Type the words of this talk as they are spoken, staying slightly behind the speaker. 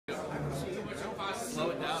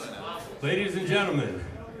Ladies and gentlemen,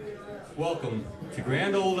 welcome to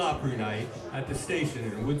Grand Ole Opry Night at the station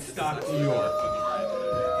in Woodstock, New York.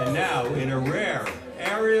 And now, in a rare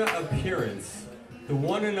area appearance, the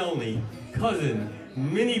one and only cousin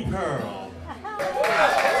Minnie Pearl.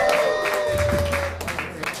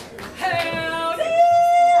 Howdy!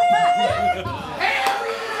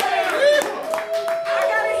 I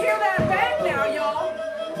gotta hear that back now, y'all.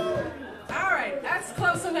 All right, that's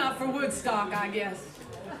close enough for Woodstock, I guess.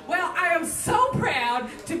 Well, I am so proud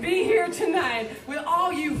to be here tonight with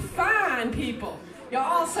all you fine people. You're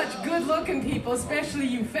all such good-looking people, especially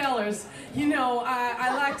you fellers. You know,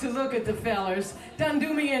 I like to look at the fellers. Doesn't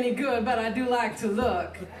do me any good, but I do like to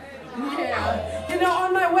look. Yeah. You know,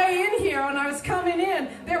 on my way in here, when I was coming in,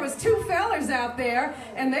 there was two fellers out there,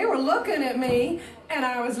 and they were looking at me, and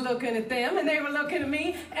I was looking at them, and they were looking at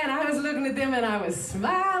me, and I was looking at them, and I was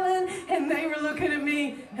smiling, and they were looking at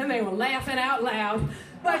me, and they were laughing out loud.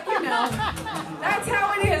 But, you know, that's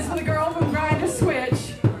how it is with a girl from Grinder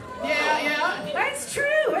Switch. Yeah. It's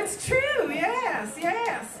true,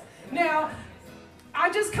 yes. Now,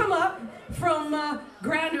 I just come up from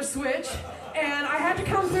Grinder Switch, and I had to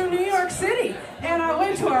come through New York City, and I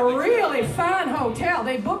went to a really fine hotel.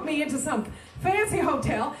 They booked me into some fancy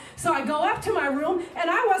hotel, so I go up to my room,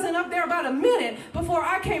 and I wasn't up there about a minute before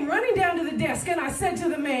I came running down to the desk, and I said to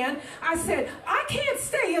the man, I said, I can't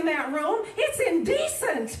stay in that room. It's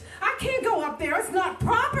indecent. I can't go up there. It's not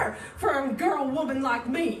proper for a woman like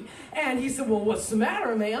me. And he said, well, what's the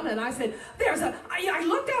matter, ma'am? And I said, I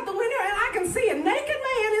looked out the window, and I can see a naked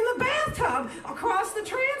man in the bathtub across the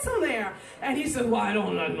transom there. And he said, well, I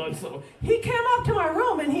don't know. So he came up to my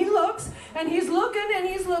room, and he looks, and he's looking, and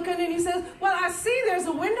he's looking, and he says, well, I see there's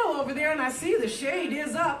a window over there, and I see the shade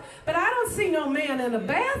is up, but I don't see no man in a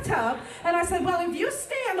bathtub. And I said, well, if you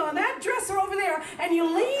stand on that dresser over there, and you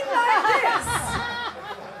lean like this.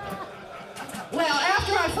 Well,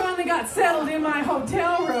 after I finally got settled in my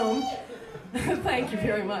hotel room, thank you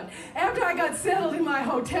very much. After I got settled in my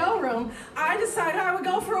hotel room, I decided I would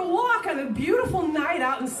go for a walk on a beautiful night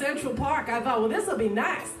out in Central Park. I thought, well, this will be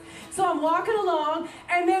nice. So I'm walking along,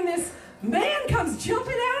 and then this man comes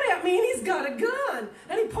jumping out at me, and he's got a gun.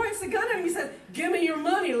 And he points the gun at me. He said, give me your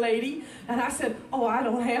money, lady. And I said, oh, I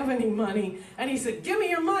don't have any money. And he said, give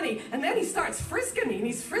me your money. And then he starts frisking me, and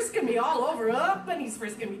he's frisking me all over, up, and he's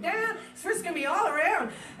frisking me down. He's frisking me all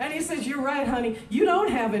around. And he says, you're right, honey. You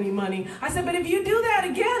don't have any money. I said, but if you do that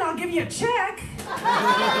again, I'll give you a check.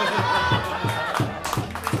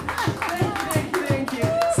 Thank you.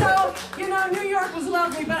 So, you know, New York was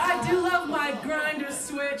lovely, but I do love my Grinder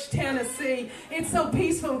Switch, Tennessee. It's so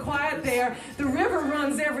peaceful and quiet there. The river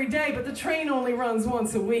runs every day, but the train only runs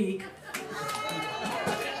once a week.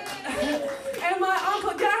 And my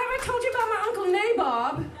uncle, did I ever told you about my Uncle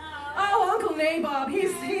Nabob? Oh, Uncle Nabob,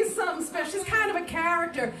 he's something special. He's kind of a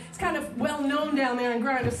character. He's kind of well known down there in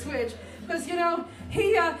Grinder Switch. Because, you know,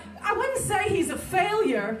 I wouldn't say he's a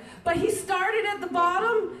failure, but he started at the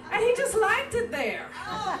bottom, and he just liked it there.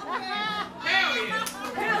 Hell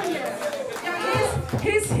yeah. Yeah,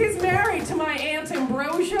 he's married to my Aunt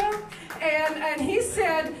Ambrosia, and he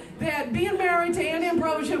said that being married to Aunt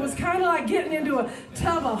Ambrosia was kind of like getting into a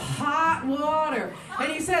tub of hot water.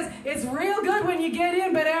 And he says, it's real good when you get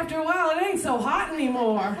in, but after a while, it ain't so hot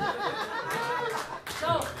anymore.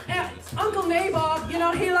 So, Uncle Nabob, you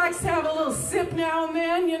know, he likes to have a little sip now and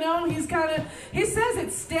then, you know. He says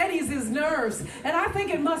it steadies his nerves. And I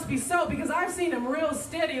think it must be so, because I've seen him real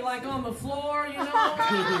steady, like on the floor, you know.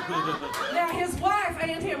 Now, his wife,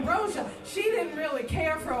 Aunt Ambrosia, she didn't really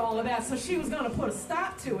care for all of that, so she was going to put a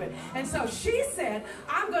stop to it. And so she said,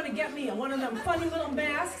 I'm going to get me one of them funny little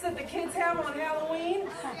masks that the kids have on Halloween,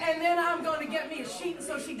 and then I'm going to get me a sheet.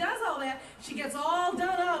 So she does all that. She gets all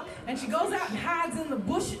done up, and she goes out and hides in the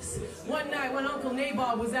bushes one night when Uncle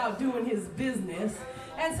Nabob was out doing his business.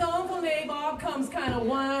 And so Uncle Nabob comes kind of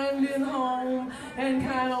winding home, and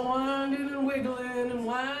kind of winding and wiggling and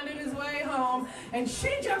winding his way home. And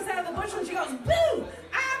she jumps out of the bush and she goes, boo,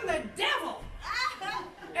 I'm the devil.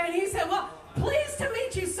 And he said, well, pleased to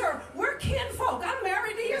meet you, sir. We're kinfolk. I'm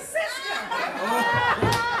married to your sister.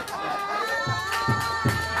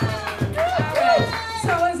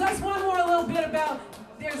 So as that's one more little bit about,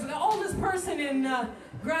 there's the oldest person in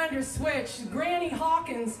Grinder Switch, Granny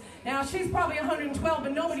Hawkins. Now, she's probably 112,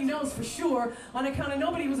 but nobody knows for sure on account of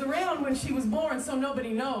nobody was around when she was born, so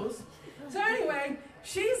nobody knows. So anyway,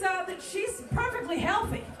 she's perfectly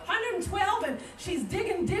healthy, 112, and she's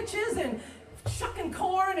digging ditches and shucking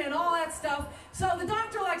corn and all that stuff. So the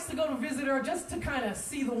doctor likes to go to visit her just to kind of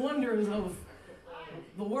see the wonders of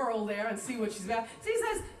the world there and see what she's about. So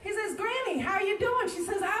he says, Granny, how you doing? She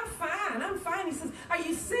says, I'm fine. He says, are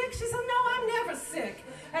you sick? She says, no,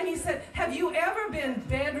 and he said, have you ever been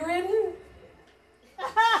bedridden?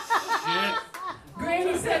 Shit.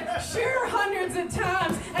 Granny said, sure, hundreds of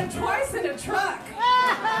times, and twice in a truck.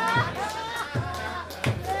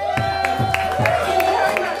 Thank you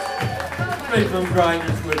very much. Straight from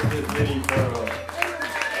Grinders with Minnie Pearl.